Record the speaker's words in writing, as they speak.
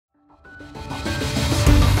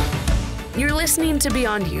You're listening to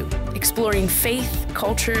BeyondU, exploring faith,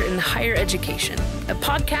 culture, and higher education, a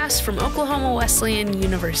podcast from Oklahoma Wesleyan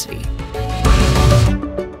University.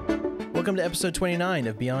 Welcome to episode 29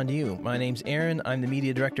 of BeyondU. My name's Aaron. I'm the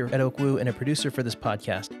media director at OKWU and a producer for this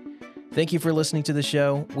podcast. Thank you for listening to the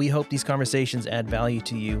show. We hope these conversations add value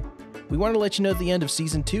to you. We want to let you know that the end of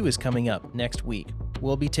season 2 is coming up next week.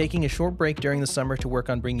 We'll be taking a short break during the summer to work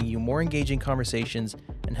on bringing you more engaging conversations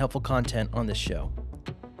and helpful content on this show.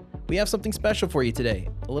 We have something special for you today.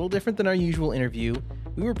 A little different than our usual interview,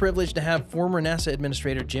 we were privileged to have former NASA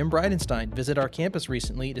Administrator Jim Bridenstine visit our campus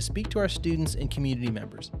recently to speak to our students and community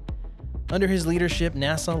members. Under his leadership,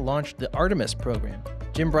 NASA launched the Artemis program.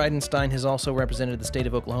 Jim Bridenstine has also represented the state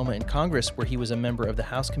of Oklahoma in Congress, where he was a member of the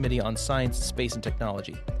House Committee on Science, Space, and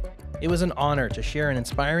Technology. It was an honor to share an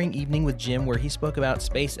inspiring evening with Jim where he spoke about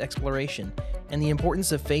space exploration and the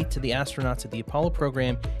importance of faith to the astronauts at the Apollo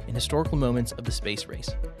program and historical moments of the space race.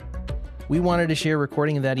 We wanted to share a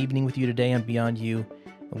recording of that evening with you today on BeyondU,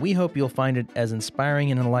 and we hope you'll find it as inspiring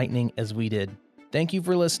and enlightening as we did. Thank you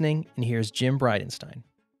for listening, and here's Jim Bridenstine.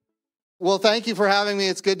 Well, thank you for having me.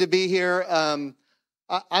 It's good to be here. I'm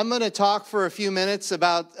going to talk for a few minutes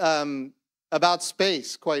about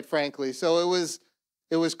space, quite frankly. So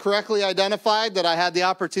it was correctly identified that I had the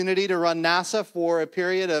opportunity to run NASA for a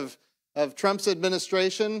period of Trump's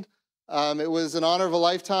administration. It was an honor of a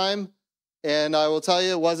lifetime, and I will tell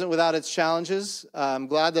you, it wasn't without its challenges. I'm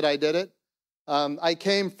glad that I did it. I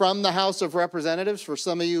came from the House of Representatives. For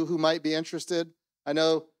some of you who might be interested, I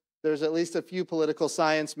know there's at least a few political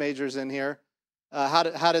science majors in here. How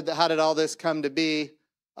did all this come to be?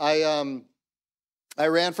 I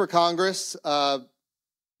ran for Congress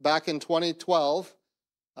back in 2012.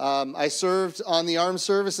 I served on the Armed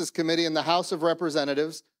Services Committee in the House of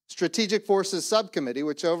Representatives, Strategic Forces Subcommittee,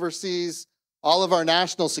 which oversees all of our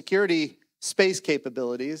national security space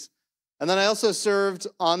capabilities. And then I also served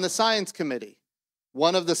on the Science Committee.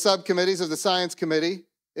 One of the subcommittees of the Science Committee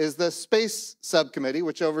is the Space Subcommittee,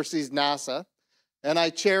 which oversees NASA. And I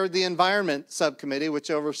chaired the Environment Subcommittee, which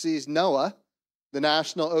oversees NOAA, the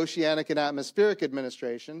National Oceanic and Atmospheric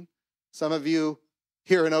Administration. Some of you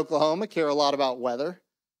here in Oklahoma care a lot about weather.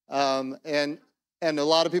 And a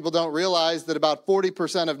lot of people don't realize that about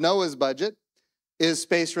 40% of NOAA's budget is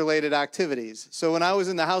space-related activities. So when I was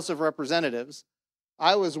in the House of Representatives,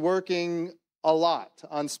 I was working a lot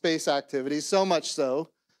on space activities, so much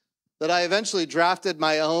so that I eventually drafted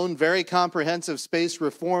my own very comprehensive space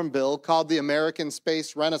reform bill called the American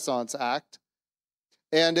Space Renaissance Act.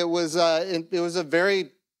 And it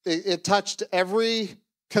touched every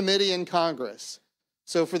committee in Congress.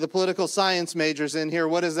 So for the political science majors in here,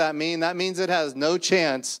 what does that mean? That means it has no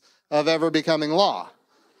chance of ever becoming law.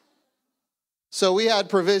 So we had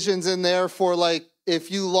provisions in there for, like, if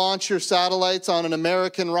you launch your satellites on an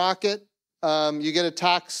American rocket, you get a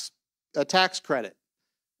tax credit.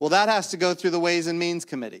 Well, that has to go through the Ways and Means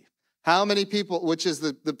Committee. How many people, which is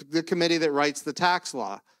the committee that writes the tax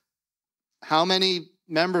law, how many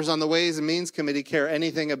members on the Ways and Means Committee care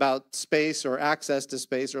anything about space or access to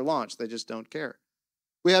space or launch? They just don't care.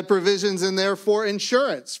 We had provisions in there for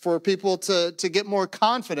insurance, for people to get more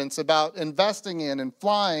confidence about investing in and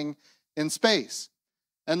flying in space.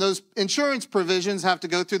 And those insurance provisions have to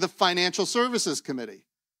go through the Financial Services Committee.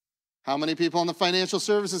 How many people on the Financial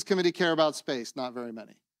Services Committee care about space? Not very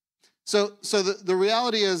many. So the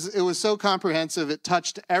reality is, it was so comprehensive, it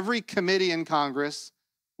touched every committee in Congress,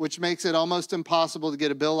 which makes it almost impossible to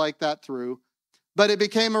get a bill like that through. But it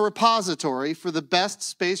became a repository for the best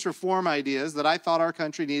space reform ideas that I thought our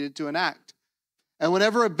country needed to enact. And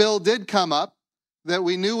whenever a bill did come up that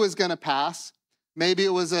we knew was going to pass, maybe it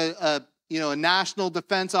was a National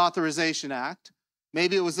Defense Authorization Act,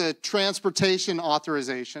 maybe it was a transportation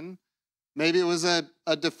authorization, maybe it was a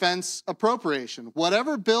defense appropriation.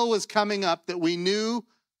 Whatever bill was coming up that we knew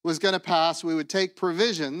was going to pass, we would take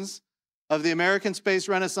provisions of the American Space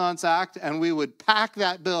Renaissance Act and we would pack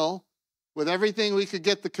that bill with everything we could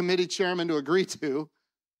get the committee chairman to agree to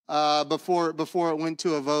before it went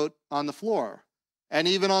to a vote on the floor. And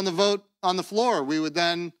even on the vote on the floor, we would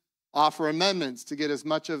then offer amendments to get as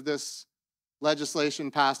much of this legislation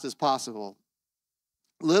passed as possible.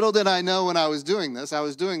 Little did I know when I was doing this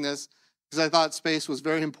because I thought space was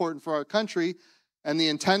very important for our country, and the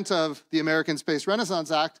intent of the American Space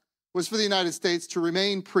Renaissance Act was for the United States to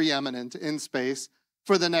remain preeminent in space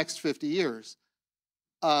for the next 50 years.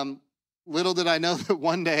 Little did I know that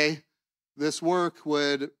one day this work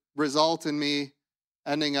would result in me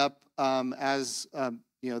ending up as the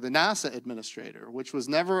NASA administrator, which was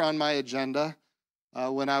never on my agenda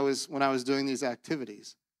when I was doing these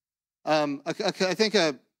activities. I think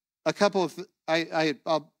a couple of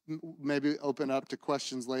I'll maybe open up to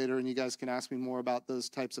questions later, and you guys can ask me more about those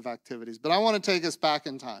types of activities. But I want to take us back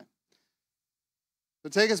in time. So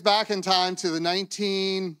take us back in time to I'm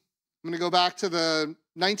going to go back to the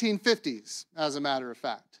 1950s, as a matter of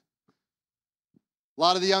fact. A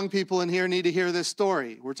lot of the young people in here need to hear this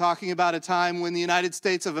story. We're talking about a time when the United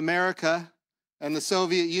States of America and the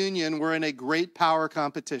Soviet Union were in a great power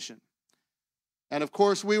competition. And of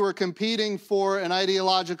course, we were competing for an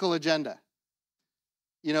ideological agenda.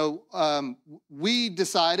 We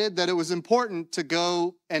decided that it was important to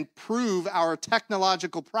go and prove our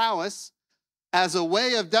technological prowess as a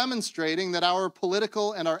way of demonstrating that our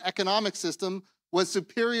political and our economic system was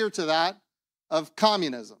superior to that of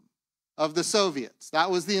communism, of the Soviets.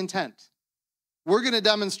 That was the intent. We're going to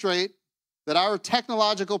demonstrate that our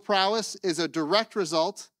technological prowess is a direct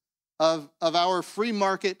result of our free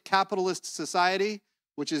market capitalist society,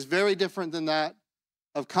 which is very different than that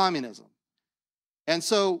of communism. And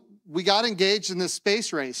so we got engaged in this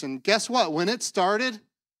space race. And guess what? When it started,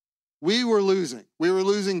 we were losing. We were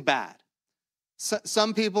losing bad.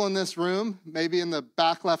 Some people in this room, maybe in the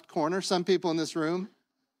back left corner, some people in this room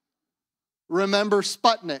remember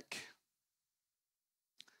Sputnik.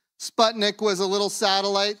 Sputnik was a little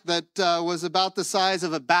satellite that was about the size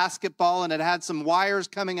of a basketball, and it had some wires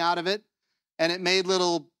coming out of it, and it made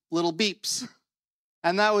little beeps.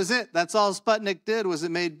 And that was it. That's all Sputnik did, was it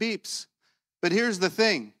made beeps. But here's the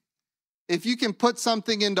thing. If you can put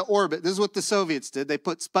something into orbit, this is what the Soviets did. They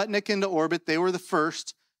put Sputnik into orbit. They were the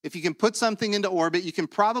first. If you can put something into orbit, you can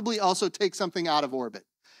probably also take something out of orbit.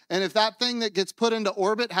 And if that thing that gets put into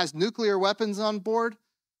orbit has nuclear weapons on board,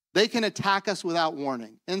 they can attack us without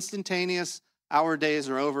warning. Instantaneous, our days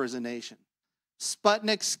are over as a nation.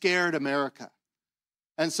 Sputnik scared America.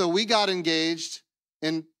 And so we got engaged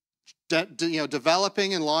in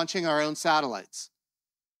developing and launching our own satellites.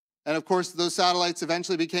 And of course, those satellites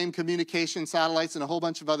eventually became communication satellites and a whole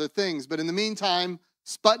bunch of other things. But in the meantime,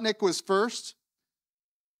 Sputnik was first.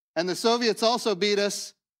 And the Soviets also beat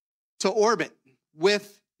us to orbit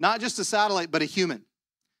with not just a satellite, but a human.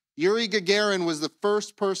 Yuri Gagarin was the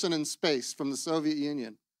first person in space from the Soviet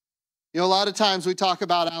Union. A lot of times we talk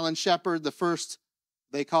about Alan Shepard,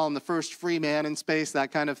 they call him the first free man in space,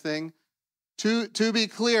 that kind of thing. To be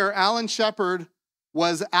clear, Alan Shepard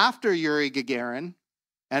was after Yuri Gagarin,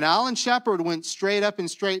 and Alan Shepard went straight up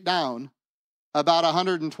and straight down about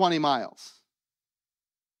 120 miles.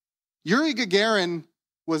 Yuri Gagarin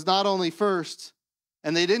was not only first,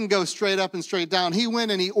 and they didn't go straight up and straight down. He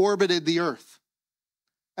went and he orbited the Earth.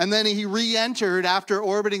 And then he re-entered after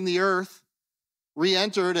orbiting the Earth,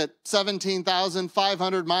 re-entered at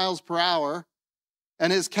 17,500 miles per hour.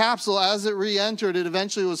 And his capsule, as it re-entered, it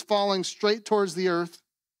eventually was falling straight towards the Earth.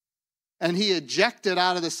 And he ejected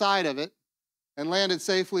out of the side of it and landed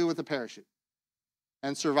safely with a parachute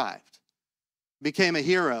and survived. Became a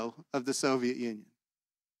hero of the Soviet Union.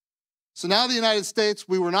 So now the United States,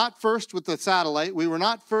 we were not first with the satellite, we were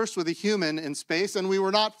not first with a human in space, and we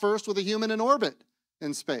were not first with a human in orbit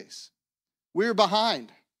in space. We were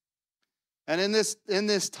behind. And in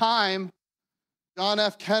this time, John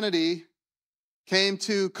F. Kennedy came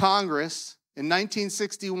to Congress in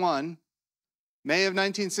 1961, May of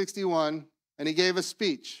 1961, and he gave a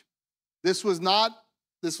speech. This was not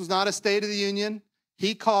a State of the Union.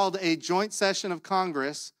 He called a joint session of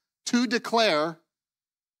Congress to declare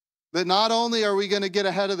that not only are we going to get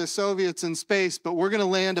ahead of the Soviets in space, but we're going to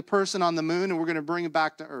land a person on the moon and we're going to bring him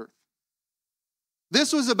back to Earth.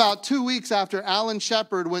 This was about 2 weeks after Alan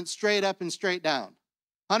Shepard went straight up and straight down.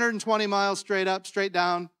 120 miles straight up, straight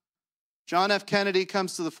down. John F. Kennedy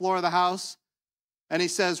comes to the floor of the House and he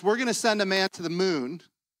says, we're going to send a man to the moon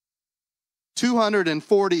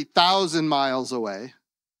 240,000 miles away.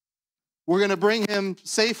 We're going to bring him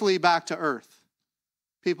safely back to Earth.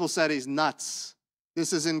 People said he's nuts.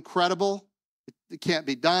 This is incredible. It can't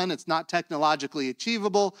be done. It's not technologically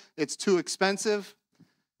achievable. It's too expensive.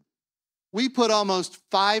 We put almost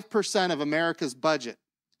 5% of America's budget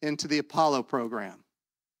into the Apollo program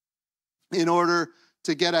in order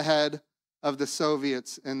to get ahead of the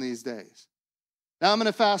Soviets in these days. Now I'm going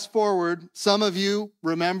to fast forward. Some of you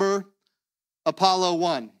remember Apollo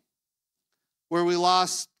 1, where we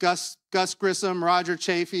lost Gus Grissom, Roger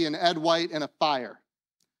Chaffee, and Ed White in a fire.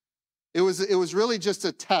 It was really just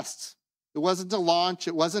a test. It wasn't a launch.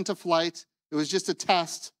 It wasn't a flight. It was just a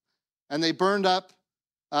test. And they burned up,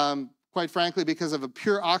 quite frankly, because of a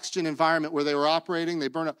pure oxygen environment where they were operating. They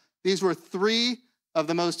burned up. These were three of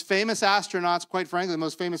the most famous astronauts, quite frankly, the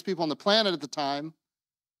most famous people on the planet at the time.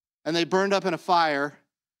 And they burned up in a fire.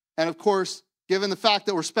 And of course, given the fact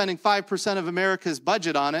that we're spending 5% of America's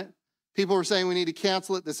budget on it, people were saying we need to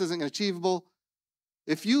cancel it. This isn't achievable.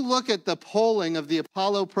 If you look at the polling of the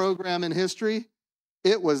Apollo program in history,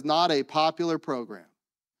 it was not a popular program.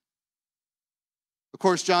 Of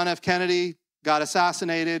course, John F. Kennedy got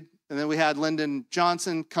assassinated, and then we had Lyndon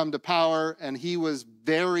Johnson come to power, and he was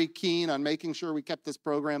very keen on making sure we kept this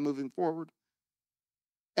program moving forward.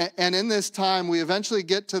 And in this time, we eventually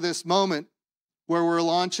get to this moment where we're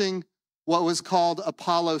launching what was called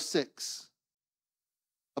Apollo 6.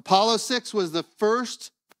 Apollo 6 was the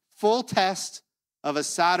first full test of a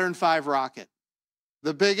Saturn V rocket,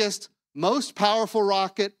 the biggest, most powerful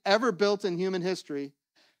rocket ever built in human history.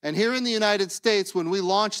 And here in the United States, when we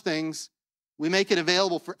launch things, we make it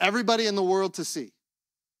available for everybody in the world to see.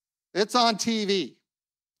 It's on TV.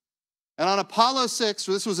 And on Apollo 6,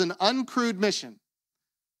 this was an uncrewed mission.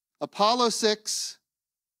 Apollo 6,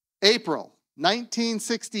 April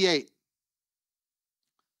 1968.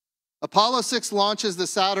 Apollo 6 launches the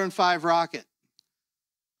Saturn V rocket.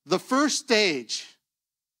 The first stage,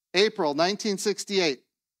 April 1968,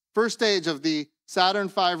 first stage of the Saturn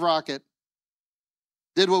V rocket,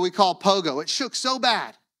 did what we call pogo. It shook so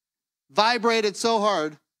bad, vibrated so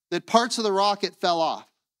hard, that parts of the rocket fell off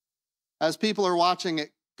as people are watching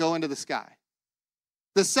it go into the sky.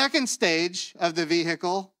 The second stage of the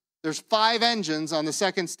vehicle, there's 5 engines on the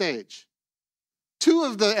second stage. 2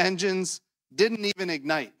 of the engines didn't even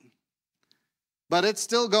ignite. But it's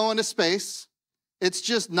still going to space. It's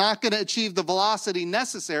just not going to achieve the velocity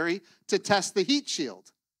necessary to test the heat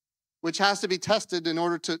shield, which has to be tested in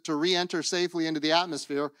order to re-enter safely into the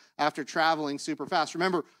atmosphere after traveling super fast.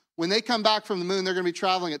 Remember, when they come back from the moon, they're going to be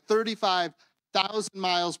traveling at 35,000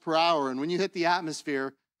 miles per hour. And when you hit the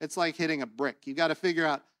atmosphere, it's like hitting a brick. You've got to figure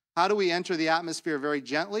out, how do we enter the atmosphere very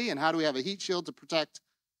gently, and how do we have a heat shield to protect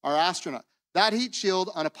our astronaut? That heat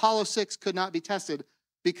shield on Apollo 6 could not be tested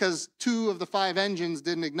because 2 of the 5 engines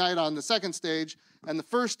didn't ignite on the second stage, and the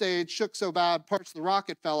first stage shook so bad parts of the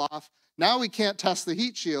rocket fell off. Now we can't test the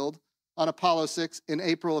heat shield on Apollo 6 in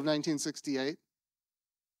April of 1968.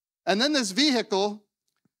 And then this vehicle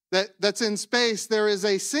that's in space, there is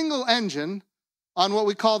a single engine on what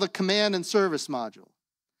we call the command and service module.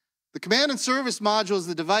 The command and service module is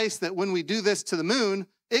the device that when we do this to the moon,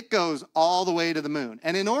 it goes all the way to the moon.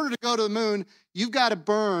 And in order to go to the moon, you've got to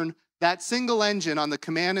burn that single engine on the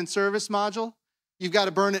command and service module. You've got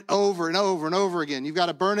to burn it over and over and over again. You've got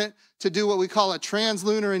to burn it to do what we call a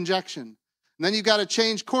translunar injection. And then you've got to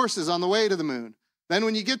change courses on the way to the moon. Then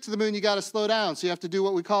when you get to the moon, you got to slow down. So you have to do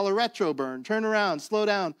what we call a retro burn. Turn around, slow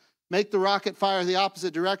down, make the rocket fire the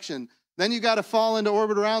opposite direction. Then you've got to fall into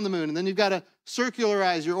orbit around the moon. And then you've got to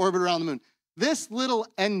circularize your orbit around the moon. This little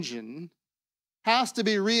engine has to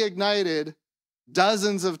be reignited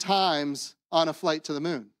dozens of times on a flight to the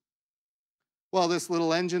moon. Well, this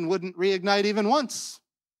little engine wouldn't reignite even once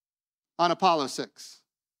on Apollo 6.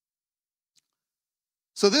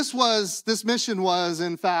 So this mission was,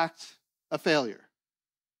 in fact, a failure.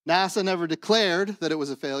 NASA never declared that it was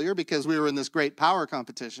a failure because we were in this great power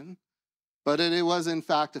competition, but it was, in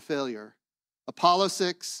fact, a failure. Apollo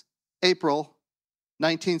 6, April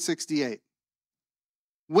 1968.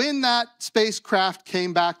 When that spacecraft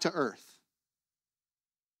came back to Earth,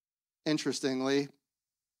 interestingly,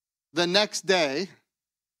 the next day,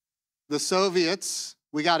 the Soviets,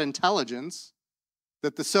 we got intelligence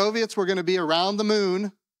that the Soviets were going to be around the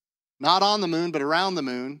moon, not on the moon, but around the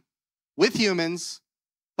moon, with humans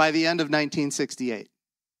by the end of 1968.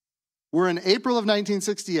 We're in April of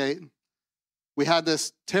 1968. We had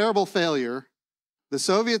this terrible failure. The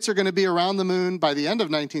Soviets are going to be around the moon by the end of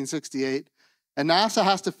 1968, and NASA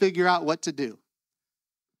has to figure out what to do.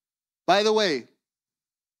 By the way,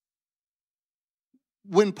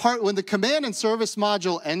 when the command and service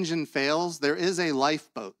module engine fails, there is a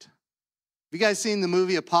lifeboat. Have you guys seen the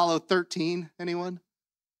movie Apollo 13? Anyone?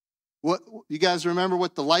 What you guys remember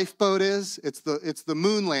what the lifeboat is? It's the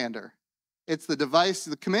moon lander. It's the device.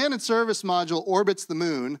 The command and service module orbits the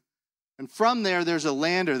moon, and from there, there's a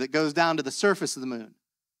lander that goes down to the surface of the moon.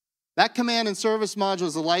 That command and service module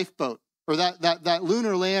is the lifeboat, or that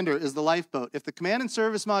lunar lander is the lifeboat. If the command and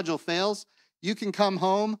service module fails, you can come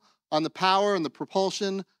home on the power and the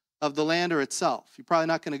propulsion of the lander itself. You're probably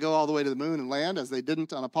not going to go all the way to the moon and land, as they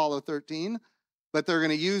didn't on Apollo 13, but they're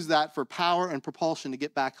going to use that for power and propulsion to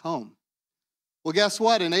get back home. Well, guess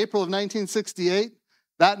what? In April of 1968,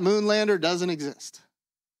 that moon lander doesn't exist.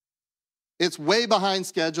 It's way behind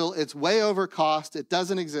schedule. It's way over cost. It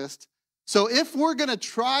doesn't exist. So if we're going to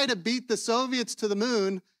try to beat the Soviets to the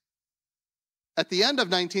moon at the end of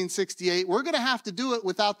 1968, we're going to have to do it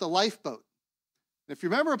without the lifeboat. If you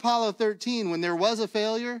remember Apollo 13, when there was a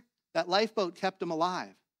failure, that lifeboat kept them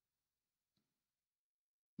alive.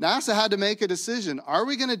 NASA had to make a decision. Are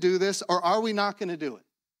we going to do this or are we not going to do it?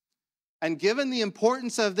 And given the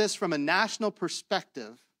importance of this from a national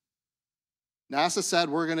perspective, NASA said,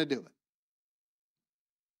 we're going to do it.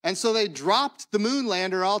 And so they dropped the moon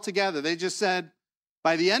lander altogether. They just said,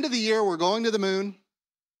 by the end of the year, we're going to the moon,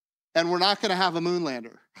 and we're not going to have a moon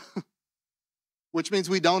lander, which means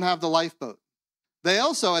we don't have the lifeboat. They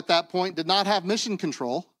also, at that point, did not have mission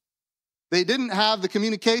control. They didn't have the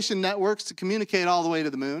communication networks to communicate all the way to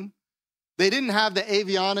the moon. They didn't have the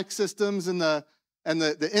avionics systems and the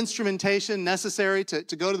instrumentation necessary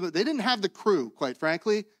to go to the moon. They didn't have the crew, quite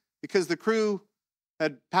frankly, because the crew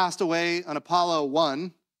had passed away on Apollo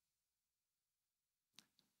 1.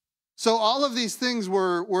 So all of these things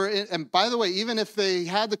were in, and by the way, even if they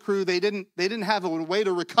had the crew, they didn't have a way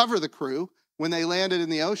to recover the crew when they landed in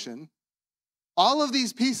the ocean. All of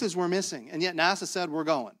these pieces were missing, and yet NASA said, we're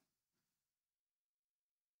going.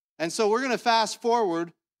 And so we're going to fast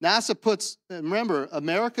forward. NASA puts, remember,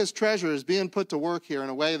 America's treasure is being put to work here in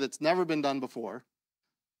a way that's never been done before.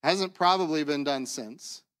 Hasn't probably been done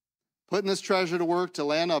since. Putting this treasure to work to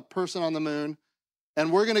land a person on the moon.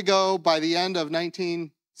 And we're going to go by the end of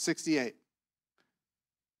 1968.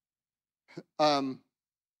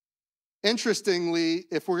 Interestingly,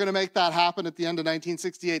 if we're going to make that happen at the end of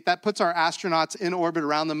 1968, that puts our astronauts in orbit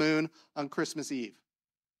around the moon on Christmas Eve.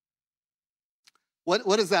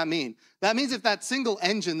 What does that mean? That means if that single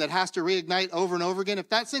engine that has to reignite over and over again, if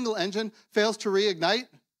that single engine fails to reignite,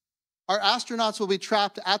 our astronauts will be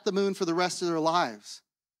trapped at the moon for the rest of their lives,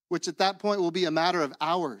 which at that point will be a matter of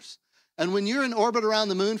hours. And when you're in orbit around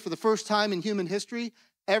the moon for the first time in human history,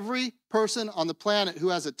 every person on the planet who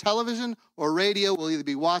has a television or radio will either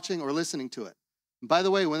be watching or listening to it. And by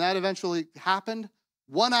the way, when that eventually happened,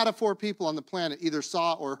 1 out of 4 people on the planet either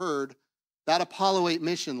saw or heard that Apollo 8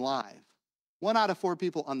 mission live. 1 out of 4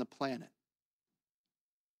 people on the planet.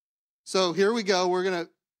 So here we go. We're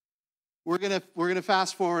gonna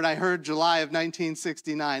fast forward. I heard July of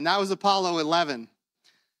 1969. That was Apollo 11.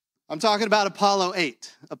 I'm talking about Apollo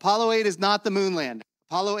 8. Apollo 8 is not the moon landing.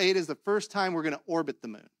 Apollo 8 is the first time we're going to orbit the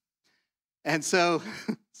moon. And so,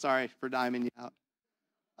 sorry for diming you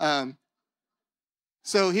out.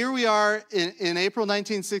 So here we are in April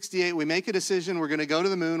 1968. We make a decision. We're going to go to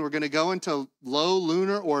the moon. We're going to go into low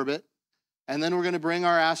lunar orbit. And then we're going to bring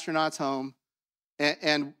our astronauts home.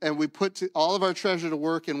 And we put all of our treasure to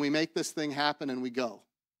work, and we make this thing happen, and we go.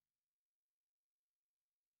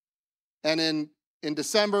 And in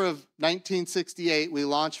December of 1968, we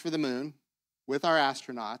launched for the moon with our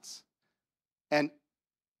astronauts. And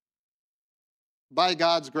by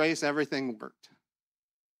God's grace, everything worked.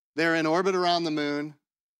 They're in orbit around the moon.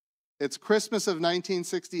 It's Christmas of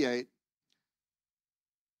 1968.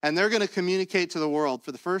 And they're going to communicate to the world.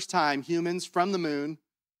 For the first time, humans from the moon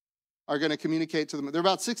are going to communicate to the moon. They're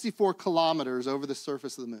about 64 kilometers over the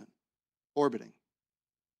surface of the moon, orbiting.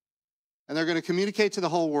 And they're going to communicate to the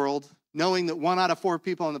whole world, knowing that 1 out of 4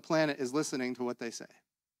 people on the planet is listening to what they say.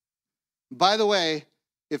 By the way,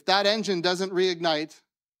 if that engine doesn't reignite,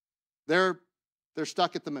 they're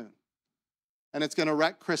stuck at the moon. And it's going to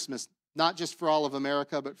wreck Christmas, not just for all of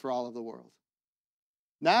America, but for all of the world.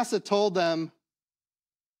 NASA told them,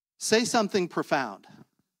 say something profound.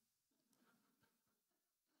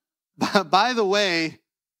 By the way,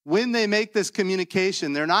 when they make this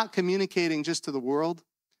communication, they're not communicating just to the world.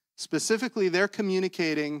 Specifically, they're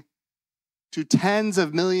communicating to tens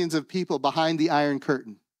of millions of people behind the Iron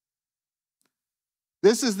Curtain.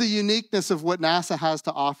 This is the uniqueness of what NASA has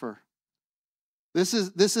to offer. This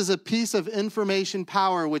is a piece of information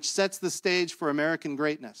power which sets the stage for American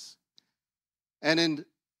greatness. And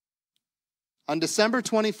on December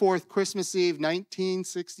 24th, Christmas Eve,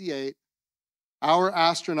 1968, our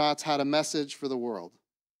astronauts had a message for the world.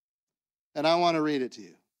 And I want to read it to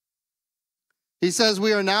you. He says,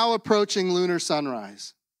 we are now approaching lunar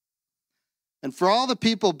sunrise. And for all the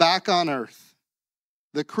people back on Earth,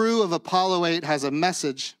 the crew of Apollo 8 has a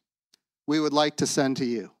message we would like to send to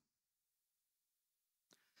you.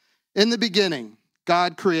 In the beginning,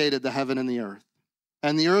 God created the heaven and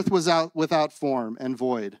the earth was without form and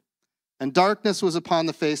void, and darkness was upon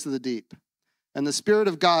the face of the deep, and the Spirit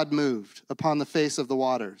of God moved upon the face of the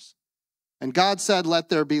waters. And God said, let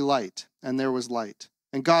there be light, and there was light.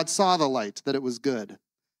 And God saw the light, that it was good,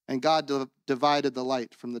 and God divided the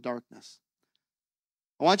light from the darkness.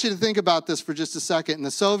 I want you to think about this for just a second. In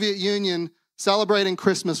the Soviet Union, celebrating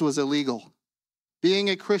Christmas was illegal. Being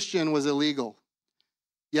a Christian was illegal.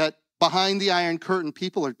 Yet behind the Iron Curtain,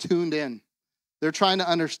 people are tuned in. They're trying to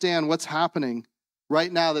understand what's happening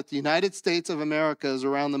right now that the United States of America is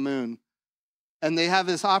around the moon. And they have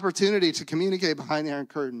this opportunity to communicate behind the Iron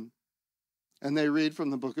Curtain. and they read from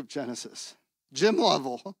the book of Genesis. Jim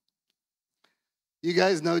Lovell. You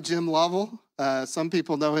guys know Jim Lovell? Some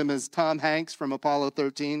people know him as Tom Hanks from Apollo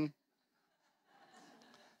 13.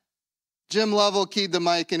 Jim Lovell keyed the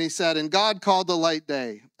mic and he said, "And God called the light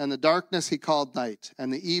day, and the darkness he called night,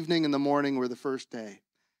 and the evening and the morning were the first day.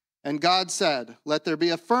 And God said, let there be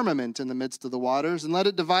a firmament in the midst of the waters, and let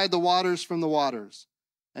it divide the waters from the waters.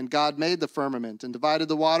 And God made the firmament, and divided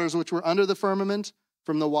the waters which were under the firmament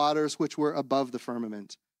from the waters which were above the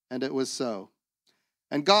firmament. And it was so.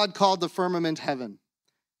 And God called the firmament heaven,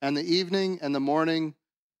 and the evening and the morning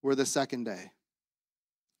were the second day."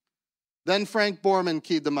 Then Frank Borman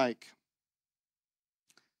keyed the mic.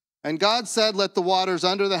 "And God said, let the waters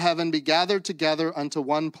under the heaven be gathered together unto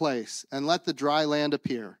one place, and let the dry land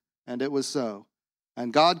appear. And it was so.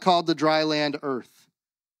 And God called the dry land earth.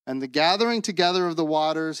 And the gathering together of the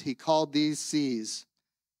waters he called these seas.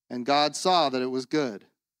 And God saw that it was good."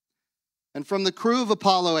 And from the crew of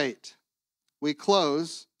Apollo 8, we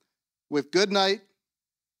close with good night,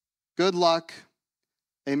 good luck,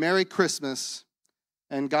 a Merry Christmas,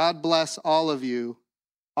 and God bless all of you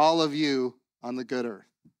on the good earth.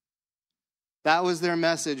 That was their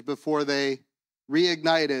message before they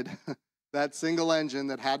reignited that single engine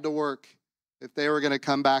that had to work if they were going to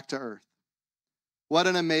come back to Earth. What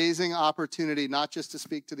an amazing opportunity, not just to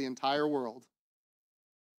speak to the entire world,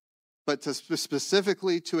 but to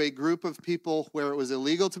specifically to a group of people where it was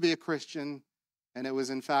illegal to be a Christian, and it was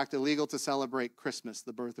in fact illegal to celebrate Christmas,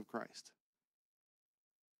 the birth of Christ.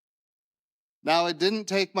 Now, it didn't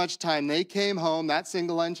take much time. They came home. That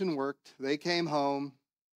single engine worked. They came home.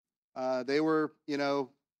 They were,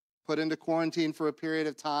 put into quarantine for a period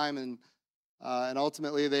of time, and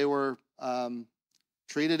ultimately they were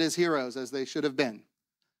treated as heroes, as they should have been.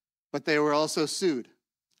 But they were also sued.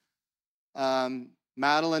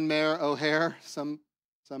 Madeline Mayer O'Hare, some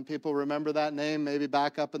people remember that name, maybe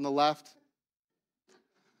back up in the left.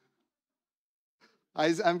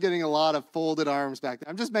 I'm getting a lot of folded arms back there.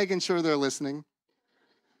 I'm just making sure they're listening.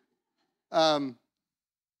 So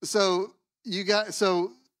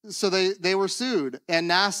they were sued, and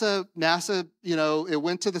NASA, it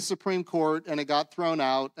went to the Supreme Court and it got thrown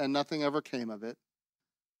out and nothing ever came of it.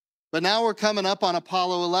 But now we're coming up on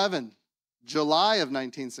Apollo 11, July of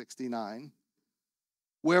 1969,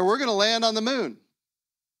 where we're going to land on the moon.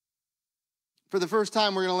 For the first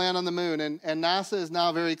time, we're going to land on the moon, and NASA is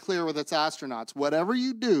now very clear with its astronauts. Whatever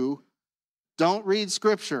you do, don't read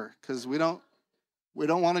Scripture, because we don't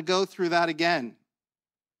want to go through that again.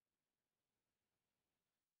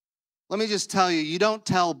 Let me just tell you, you don't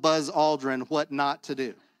tell Buzz Aldrin what not to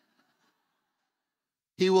do.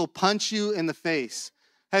 He will punch you in the face.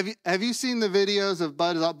 Have you seen the videos of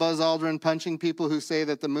Buzz Aldrin punching people who say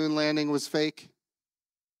that the moon landing was fake?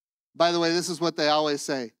 By the way, this is what they always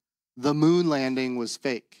say. The moon landing was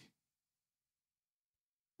fake.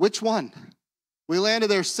 Which one? We landed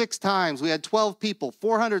there 6 times. We had 12 people,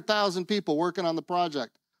 400,000 people working on the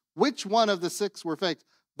project. Which one of the 6 were faked?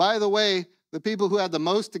 By the way, the people who had the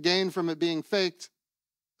most to gain from it being faked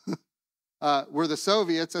were the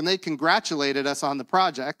Soviets, and they congratulated us on the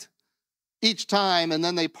project each time, and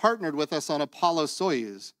then they partnered with us on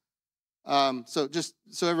Apollo-Soyuz. So just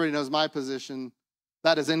so everybody knows my position,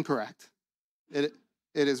 that is incorrect.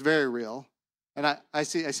 It is very real. And I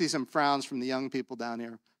see some frowns from the young people down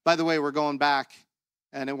here. By the way, we're going back,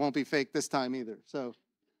 and it won't be fake this time either. So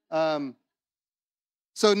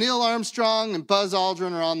Neil Armstrong and Buzz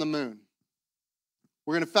Aldrin are on the moon.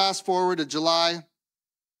 We're going to fast forward to July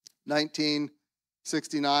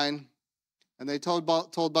 1969. And they told Buzz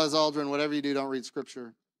Aldrin, whatever you do, don't read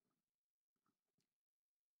Scripture.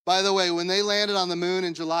 By the way, when they landed on the moon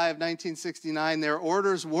in July of 1969, their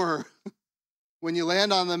orders were, when you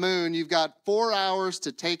land on the moon, you've got 4 hours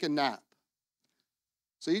to take a nap.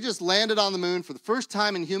 So you just landed on the moon for the first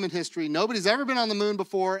time in human history. Nobody's ever been on the moon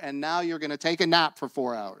before, and now you're going to take a nap for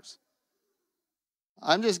 4 hours.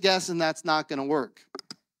 I'm just guessing that's not going to work.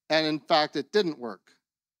 And in fact, it didn't work.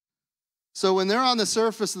 So when they're on the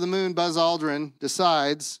surface of the moon, Buzz Aldrin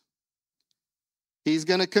decides he's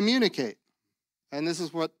going to communicate. And this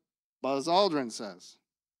is what Buzz Aldrin says.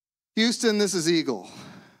 Houston, this is Eagle.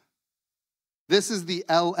 This is the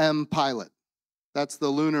LM pilot. That's the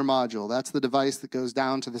lunar module. That's the device that goes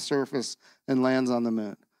down to the surface and lands on the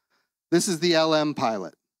moon. This is the LM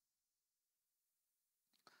pilot.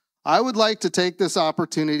 I would like to take this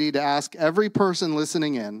opportunity to ask every person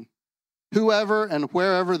listening in, whoever and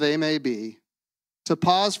wherever they may be, to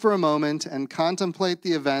pause for a moment and contemplate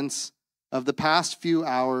the events of the past few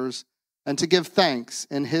hours and to give thanks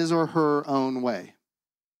in his or her own way.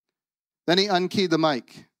 Then he unkeyed the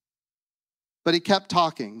mic, but he kept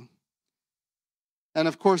talking. And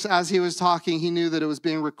of course, as he was talking, he knew that it was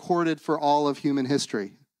being recorded for all of human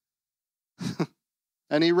history.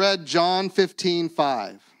 And he read John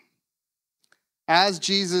 15:5. As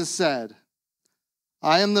Jesus said,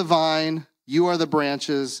 I am the vine, you are the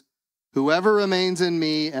branches. Whoever remains in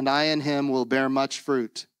me and I in him will bear much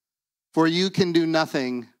fruit, for you can do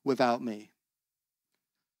nothing without me.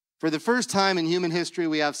 For the first time in human history,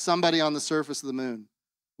 we have somebody on the surface of the moon.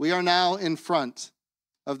 We are now in front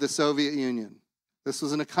of the Soviet Union. This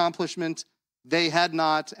was an accomplishment they had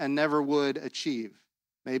not and never would achieve.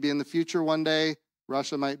 Maybe in the future one day,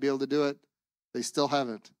 Russia might be able to do it. They still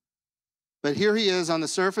haven't. But here he is on the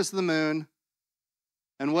surface of the moon,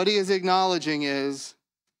 and what he is acknowledging is,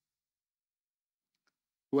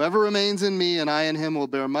 whoever remains in me and I in him will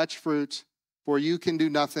bear much fruit, for you can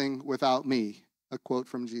do nothing without me. A quote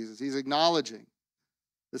from Jesus. He's acknowledging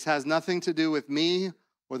this has nothing to do with me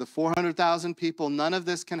or the 400,000 people. None of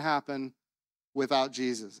this can happen without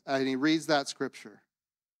Jesus. And he reads that scripture.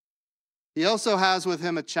 He also has with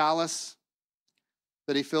him a chalice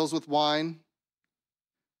that he fills with wine,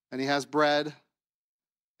 and he has bread,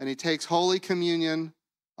 and he takes Holy Communion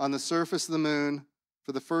on the surface of the moon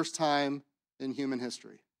for the first time in human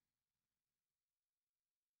history.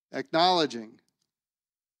 Acknowledging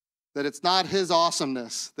that it's not his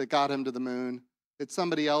awesomeness that got him to the moon, it's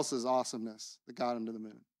somebody else's awesomeness that got him to the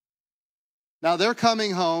moon. Now they're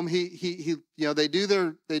coming home. They do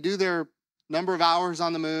their number of hours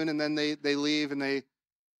on the moon, and then they leave and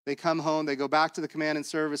they come home. They go back to the command and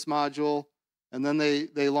service module, and then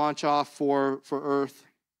they launch off for Earth.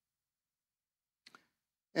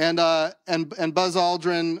 And Buzz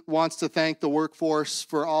Aldrin wants to thank the workforce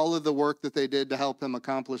for all of the work that they did to help him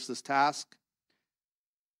accomplish this task.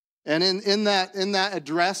 And in that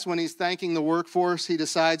address, when he's thanking the workforce, he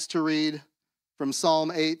decides to read from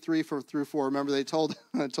Psalm 8, 3-4. Remember, they told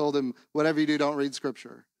him, whatever you do, don't read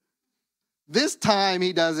scripture. This time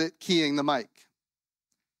he does it keying the mic.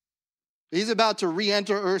 He's about to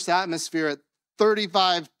re-enter Earth's atmosphere at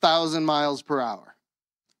 35,000 miles per hour.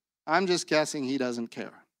 I'm just guessing he doesn't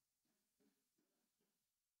care.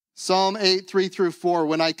 Psalm 8, 3-4.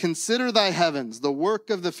 When I consider thy heavens, the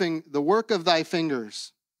work of thy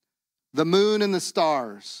fingers, the moon and the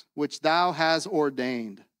stars, which thou hast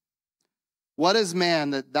ordained. What is man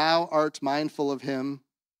that thou art mindful of him,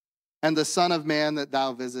 and the son of man that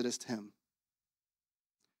thou visitest him?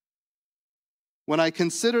 When I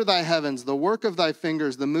consider thy heavens, the work of thy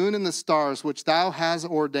fingers, the moon and the stars, which thou hast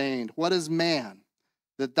ordained, what is man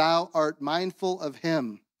that thou art mindful of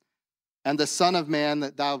him, and the son of man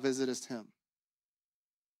that thou visitest him?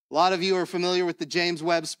 A lot of you are familiar with the James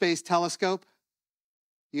Webb Space Telescope.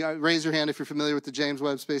 You raise your hand if you're familiar with the James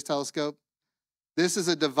Webb Space Telescope. This is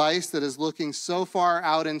a device that is looking so far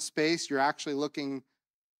out in space, you're actually looking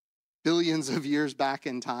billions of years back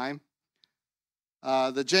in time.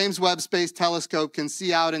 The James Webb Space Telescope can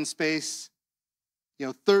see out in space,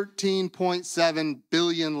 13.7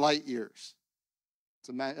 billion light years. It's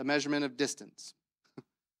a measurement of distance.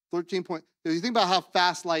 If you think about how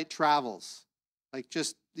fast light travels, like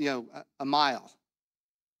just, a mile.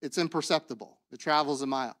 It's imperceptible. It travels a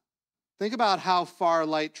mile. Think about how far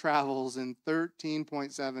light travels in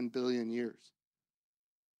 13.7 billion years.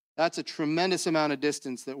 That's a tremendous amount of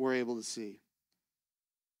distance that we're able to see.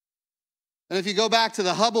 And if you go back to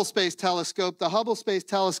the Hubble Space Telescope, the Hubble Space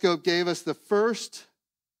Telescope gave us the first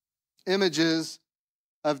images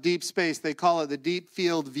of deep space. They call it the deep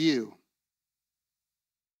field view.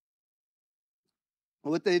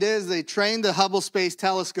 What they did is they trained the Hubble Space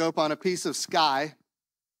Telescope on a piece of sky,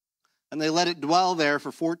 and they let it dwell there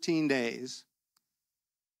for 14 days.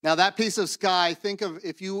 Now that piece of sky, think of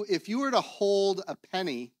if you were to hold a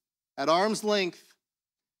penny at arm's length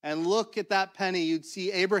and look at that penny, you'd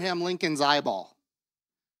see Abraham Lincoln's eyeball.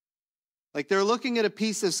 Like they're looking at a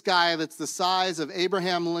piece of sky that's the size of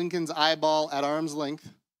Abraham Lincoln's eyeball at arm's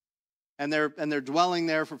length, and they're dwelling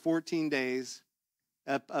there for 14 days.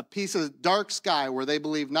 A piece of dark sky where they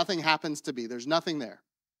believe nothing happens to be. There's nothing there.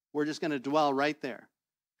 We're just going to dwell right there.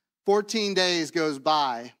 14 days goes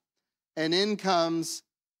by, and in comes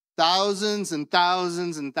thousands and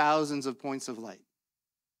thousands and thousands of points of light.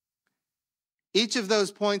 Each of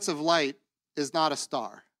those points of light is not a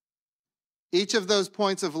star. Each of those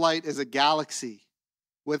points of light is a galaxy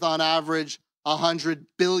with, on average, 100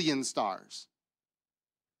 billion stars.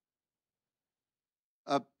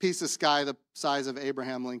 A piece of sky the size of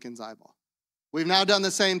Abraham Lincoln's eyeball. We've now done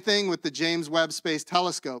the same thing with the James Webb Space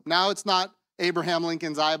Telescope. Now it's not Abraham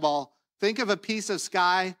Lincoln's eyeball. Think of a piece of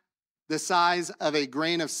sky the size of a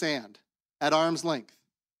grain of sand at arm's length,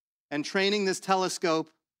 and training this telescope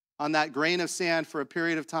on that grain of sand for a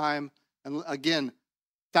period of time, and again,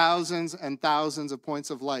 thousands and thousands of points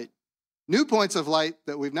of light. New points of light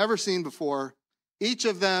that we've never seen before, each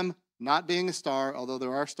of them not being a star, although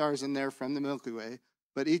there are stars in there from the Milky Way,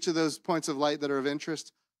 but each of those points of light that are of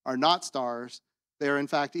interest are not stars. They are, in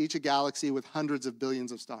fact, each a galaxy with hundreds of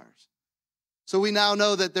billions of stars. So we now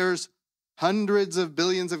know that there's hundreds of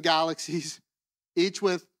billions of galaxies, each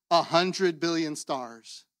with 100 billion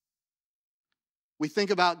stars. We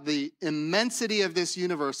think about the immensity of this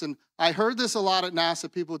universe, and I heard this a lot at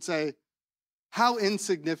NASA. People would say, how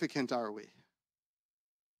insignificant are we?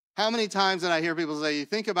 How many times did I hear people say, you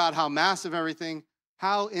think about how massive everything,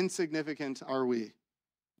 how insignificant are we?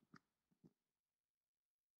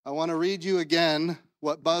 I want to read you again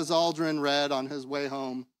what Buzz Aldrin read on his way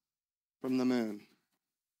home from the moon.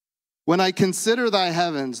 When I consider thy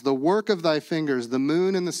heavens, the work of thy fingers, the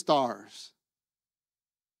moon and the stars,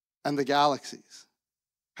 and the galaxies,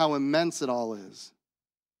 how immense it all is,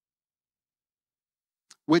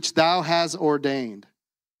 which thou hast ordained.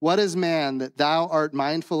 What is man that thou art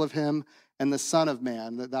mindful of him, and the Son of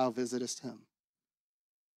Man that thou visitest him?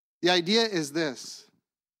 The idea is this.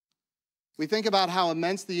 We think about how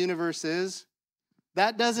immense the universe is.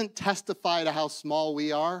 That doesn't testify to how small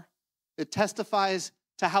we are. It testifies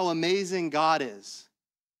to how amazing God is.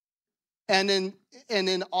 And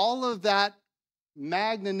in all of that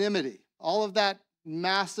magnanimity, all of that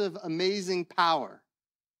massive, amazing power,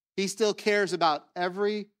 he still cares about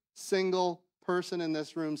every single person in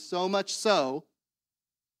this room, so much so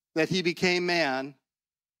that he became man,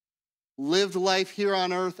 lived life here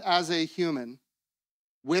on earth as a human,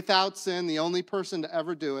 without sin, the only person to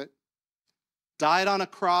ever do it, died on a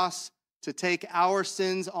cross to take our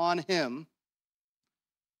sins on him,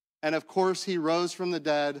 and of course he rose from the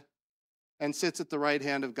dead and sits at the right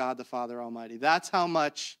hand of God the Father Almighty. That's how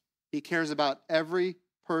much he cares about every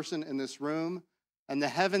person in this room, and the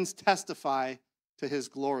heavens testify to his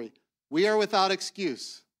glory. We are without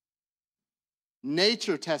excuse.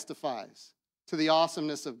 Nature testifies to the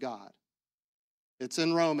awesomeness of God. It's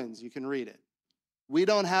in Romans, you can read it. We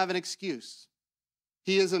don't have an excuse.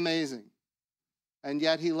 He is amazing. And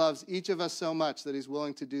yet he loves each of us so much that he's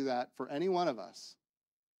willing to do that for any one of us.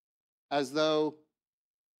 As though,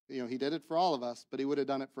 he did it for all of us, but he would have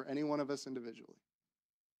done it for any one of us individually.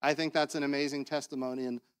 I think that's an amazing testimony.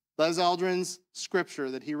 And Buzz Aldrin's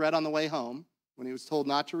scripture that he read on the way home, when he was told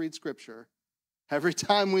not to read scripture, every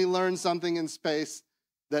time we learn something in space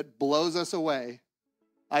that blows us away,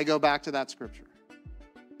 I go back to that scripture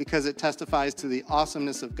because it testifies to the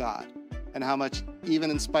awesomeness of God and how much, even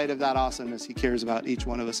in spite of that awesomeness, he cares about each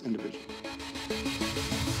one of us individually.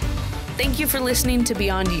 Thank you for listening to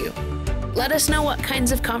BeyondU. Let us know what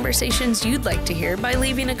kinds of conversations you'd like to hear by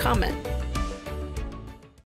leaving a comment.